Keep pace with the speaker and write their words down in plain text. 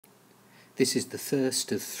This is the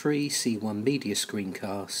first of 3 C1 media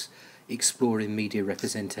screencasts exploring media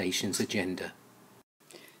representation's agenda.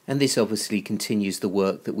 And this obviously continues the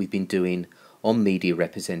work that we've been doing on media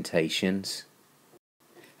representations.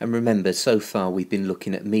 And remember, so far we've been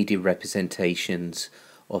looking at media representations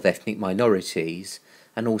of ethnic minorities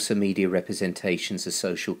and also media representations of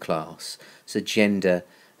social class. So gender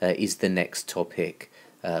is the next topic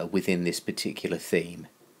within this particular theme.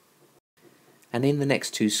 And in the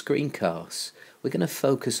next 2 screencasts, we're going to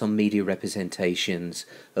focus on media representations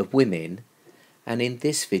of women, and in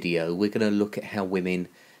this video we're going to look at how women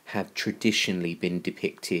have traditionally been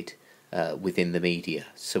depicted within the media.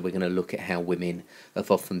 So we're going to look at how women have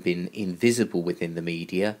often been invisible within the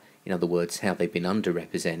media, in other words, how they've been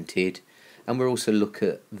underrepresented, and we'll also look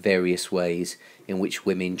at various ways in which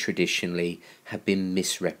women traditionally have been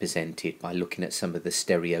misrepresented by looking at some of the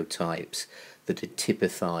stereotypes that are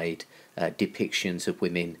typified depictions of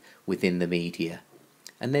women within the media.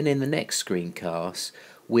 And then in the next screencast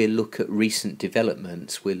we'll look at recent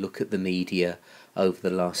developments, we'll look at the media over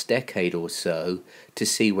the last decade or so to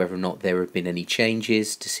see whether or not there have been any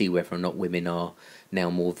changes, to see whether or not women are now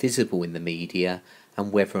more visible in the media,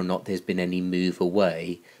 and whether or not there's been any move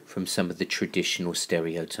away from some of the traditional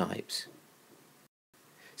stereotypes.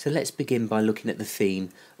 So let's begin by looking at the theme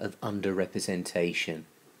of underrepresentation.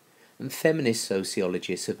 And feminist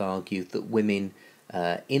sociologists have argued that women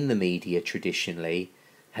in the media traditionally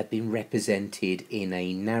have been represented in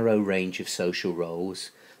a narrow range of social roles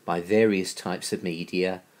by various types of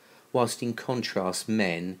media, whilst in contrast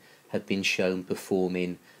men have been shown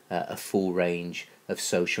performing a full range of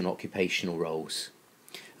social and occupational roles.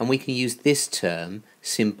 And we can use this term,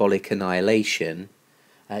 symbolic annihilation,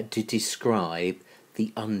 to describe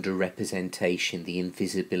the underrepresentation, the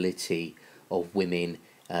invisibility of women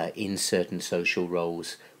in certain social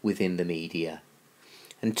roles within the media.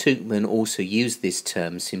 And Tuchman also used this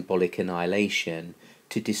term, symbolic annihilation,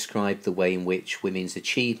 to describe the way in which women's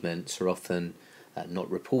achievements are often not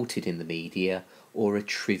reported in the media or are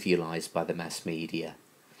trivialized by the mass media.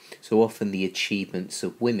 So often the achievements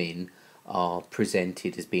of women are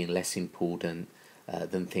presented as being less important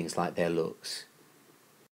than things like their looks.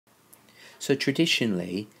 So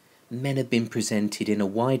traditionally, men have been presented in a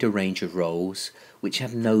wider range of roles which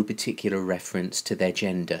have no particular reference to their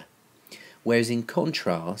gender, whereas in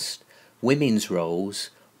contrast, women's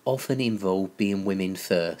roles often involve being women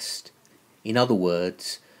first. In other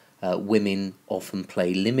words, women often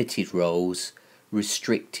play limited roles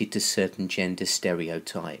restricted to certain gender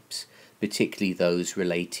stereotypes, particularly those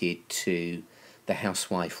related to the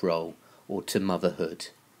housewife role or to motherhood.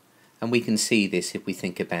 And we can see this if we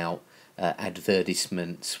think about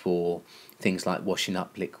advertisements for things like washing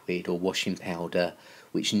up liquid or washing powder,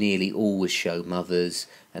 which nearly always show mothers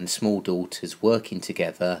and small daughters working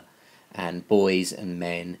together, and boys and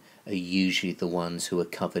men are usually the ones who are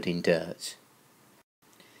covered in dirt.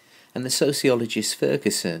 And the sociologist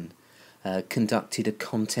Ferguson conducted a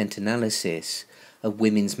content analysis of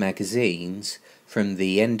women's magazines from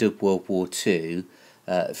the end of World War II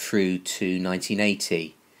through to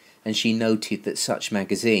 1980, and she noted that such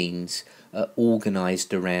magazines are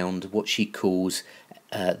organised around what she calls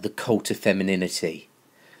the cult of femininity.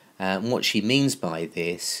 And what she means by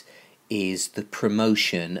this is the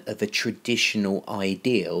promotion of a traditional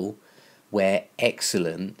ideal where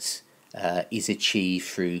excellence is achieved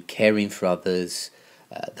through caring for others,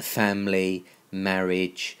 the family,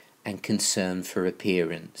 marriage, and concern for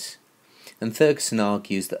appearance. And Ferguson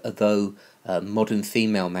argues that although modern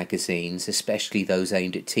female magazines, especially those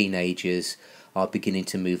aimed at teenagers, are beginning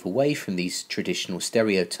to move away from these traditional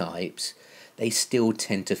stereotypes, they still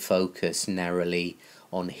tend to focus narrowly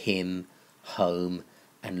on him, home,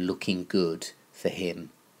 and looking good for him.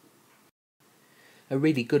 A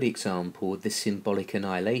really good example of the symbolic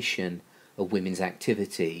annihilation of women's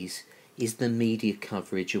activities is the media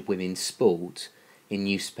coverage of women's sport in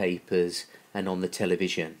newspapers and on the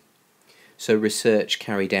television. So research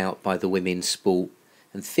carried out by the Women's Sport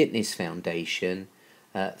and Fitness Foundation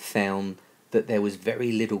found that there was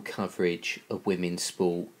very little coverage of women's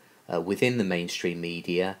sport within the mainstream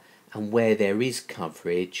media, and where there is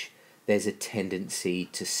coverage, there's a tendency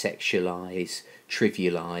to sexualise,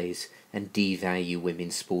 trivialise and devalue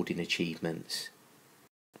women's sporting achievements.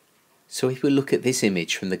 So if we look at this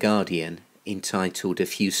image from The Guardian, entitled "A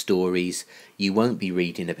Few Stories You Won't Be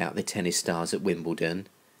Reading About the Tennis Stars at Wimbledon,"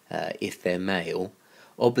 if they're male,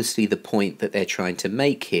 obviously the point that they're trying to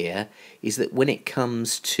make here is that when it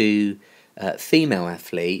comes to female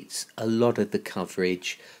athletes, a lot of the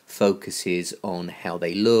coverage focuses on how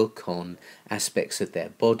they look, on aspects of their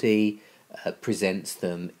body, presents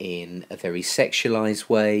them in a very sexualized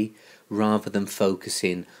way, rather than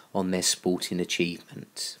focusing on their sporting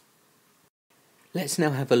achievements. Let's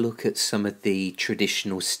now have a look at some of the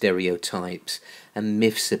traditional stereotypes and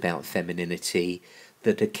myths about femininity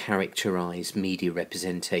that have characterised media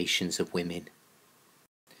representations of women.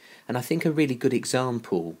 And I think a really good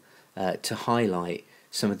example to highlight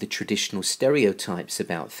some of the traditional stereotypes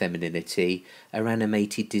about femininity are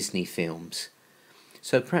animated Disney films.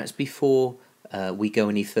 So perhaps before we go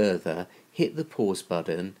any further, hit the pause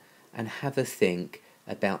button and have a think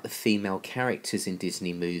about the female characters in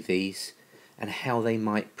Disney movies and how they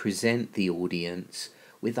might present the audience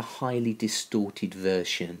with a highly distorted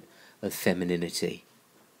version of femininity.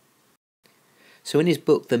 So in his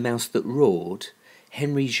book The Mouse That Roared,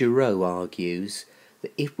 Henry Giraud argues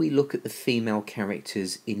that if we look at the female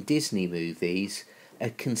characters in Disney movies,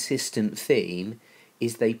 a consistent theme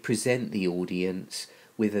is they present the audience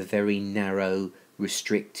with a very narrow,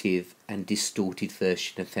 restrictive and distorted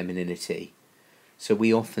version of femininity. So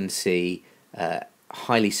we often see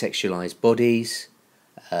highly sexualized bodies,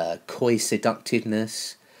 coy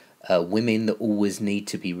seductiveness, women that always need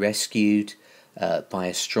to be rescued by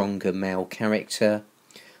a stronger male character.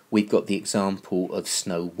 We've got the example of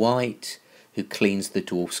Snow White, who cleans the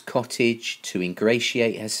dwarf's cottage to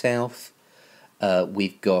ingratiate herself.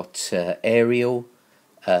 We've got Ariel,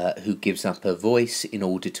 who gives up her voice in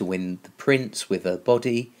order to win the prince with her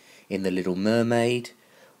body in The Little Mermaid.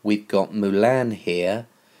 We've got Mulan here,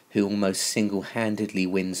 who almost single-handedly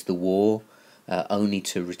wins the war, only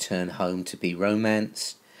to return home to be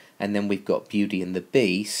romanced. And then we've got Beauty and the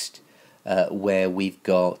Beast, where we've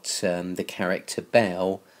got the character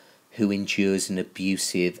Belle, who endures an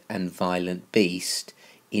abusive and violent beast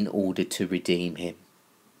in order to redeem him.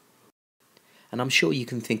 And I'm sure you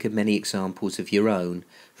can think of many examples of your own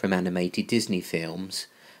from animated Disney films,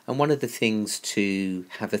 and one of the things to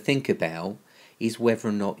have a think about is whether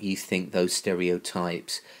or not you think those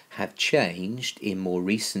stereotypes have changed in more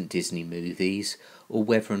recent Disney movies, or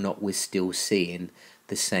whether or not we're still seeing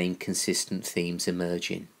the same consistent themes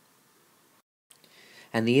emerging.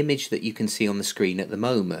 And the image that you can see on the screen at the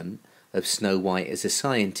moment of Snow White as a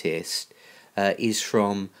scientist is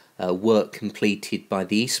from work completed by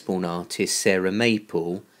the Eastbourne artist Sarah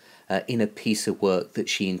Maple in a piece of work that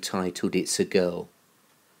she entitled It's a Girl.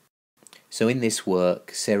 So in this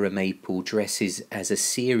work, Sarah Maple dresses as a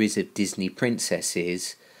series of Disney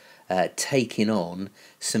princesses taking on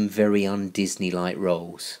some very un-Disney-like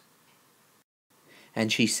roles.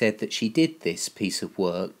 And she said that she did this piece of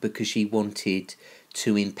work because she wanted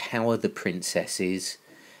to empower the princesses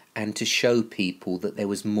and to show people that there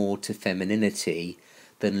was more to femininity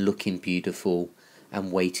than looking beautiful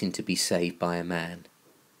and waiting to be saved by a man.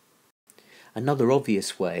 Another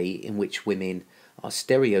obvious way in which women are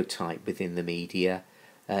stereotyped within the media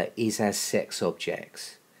is as sex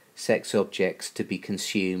objects to be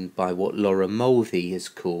consumed by what Laura Mulvey has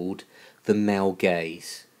called the male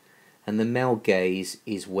gaze. And the male gaze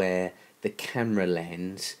is where the camera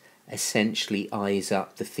lens essentially eyes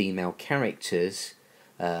up the female characters,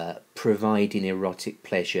 providing erotic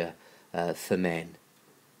pleasure for men.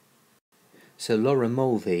 So Laura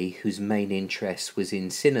Mulvey, whose main interest was in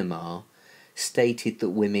cinema, stated that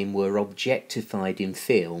women were objectified in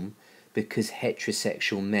film because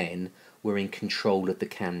heterosexual men were in control of the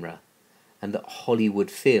camera, and that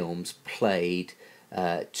Hollywood films played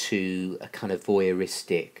to a kind of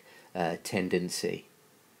voyeuristic tendency.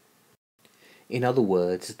 In other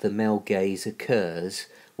words, the male gaze occurs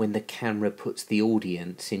when the camera puts the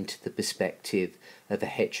audience into the perspective of a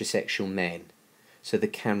heterosexual man. So the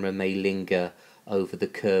camera may linger over the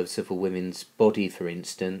curves of a woman's body, for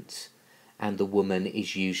instance, and the woman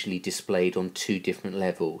is usually displayed on two different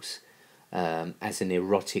levels, as an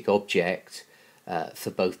erotic object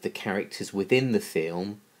for both the characters within the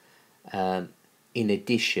film, in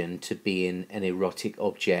addition to being an erotic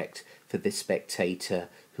object for the spectator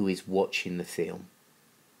who is watching the film.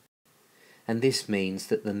 And this means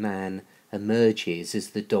that the man emerges as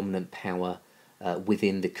the dominant power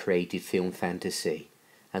within the created film fantasy,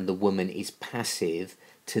 and the woman is passive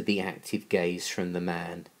to the active gaze from the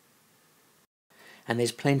man. And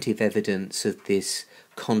there's plenty of evidence of this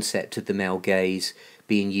concept of the male gaze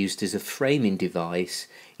being used as a framing device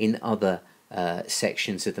in other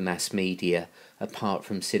sections of the mass media apart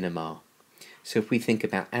from cinema. So if we think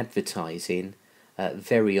about advertising,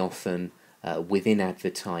 very often within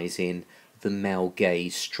advertising the male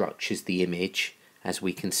gaze structures the image, as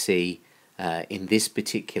we can see in this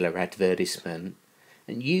particular advertisement,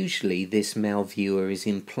 and usually this male viewer is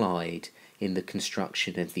implied in the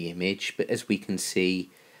construction of the image, but as we can see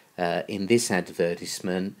in this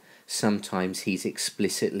advertisement, sometimes he's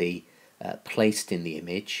explicitly placed in the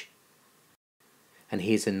image. And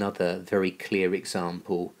here's another very clear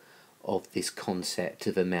example of this concept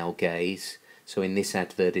of a male gaze. So in this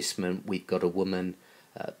advertisement, we've got a woman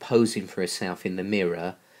posing for herself in the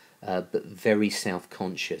mirror, but very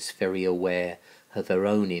self-conscious, very aware of her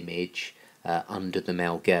own image under the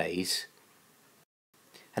male gaze.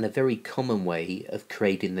 And a very common way of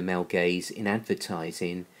creating the male gaze in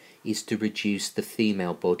advertising is to reduce the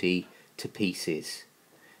female body to pieces.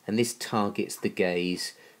 And this targets the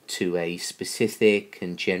gaze to a specific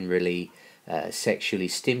and generally sexually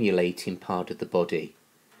stimulating part of the body.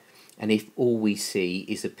 And if all we see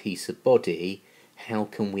is a piece of body, how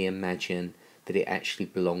can we imagine that it actually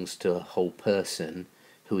belongs to a whole person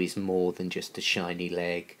who is more than just a shiny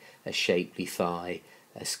leg, a shapely thigh,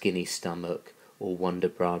 a skinny stomach, or wonder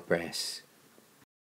bra breasts?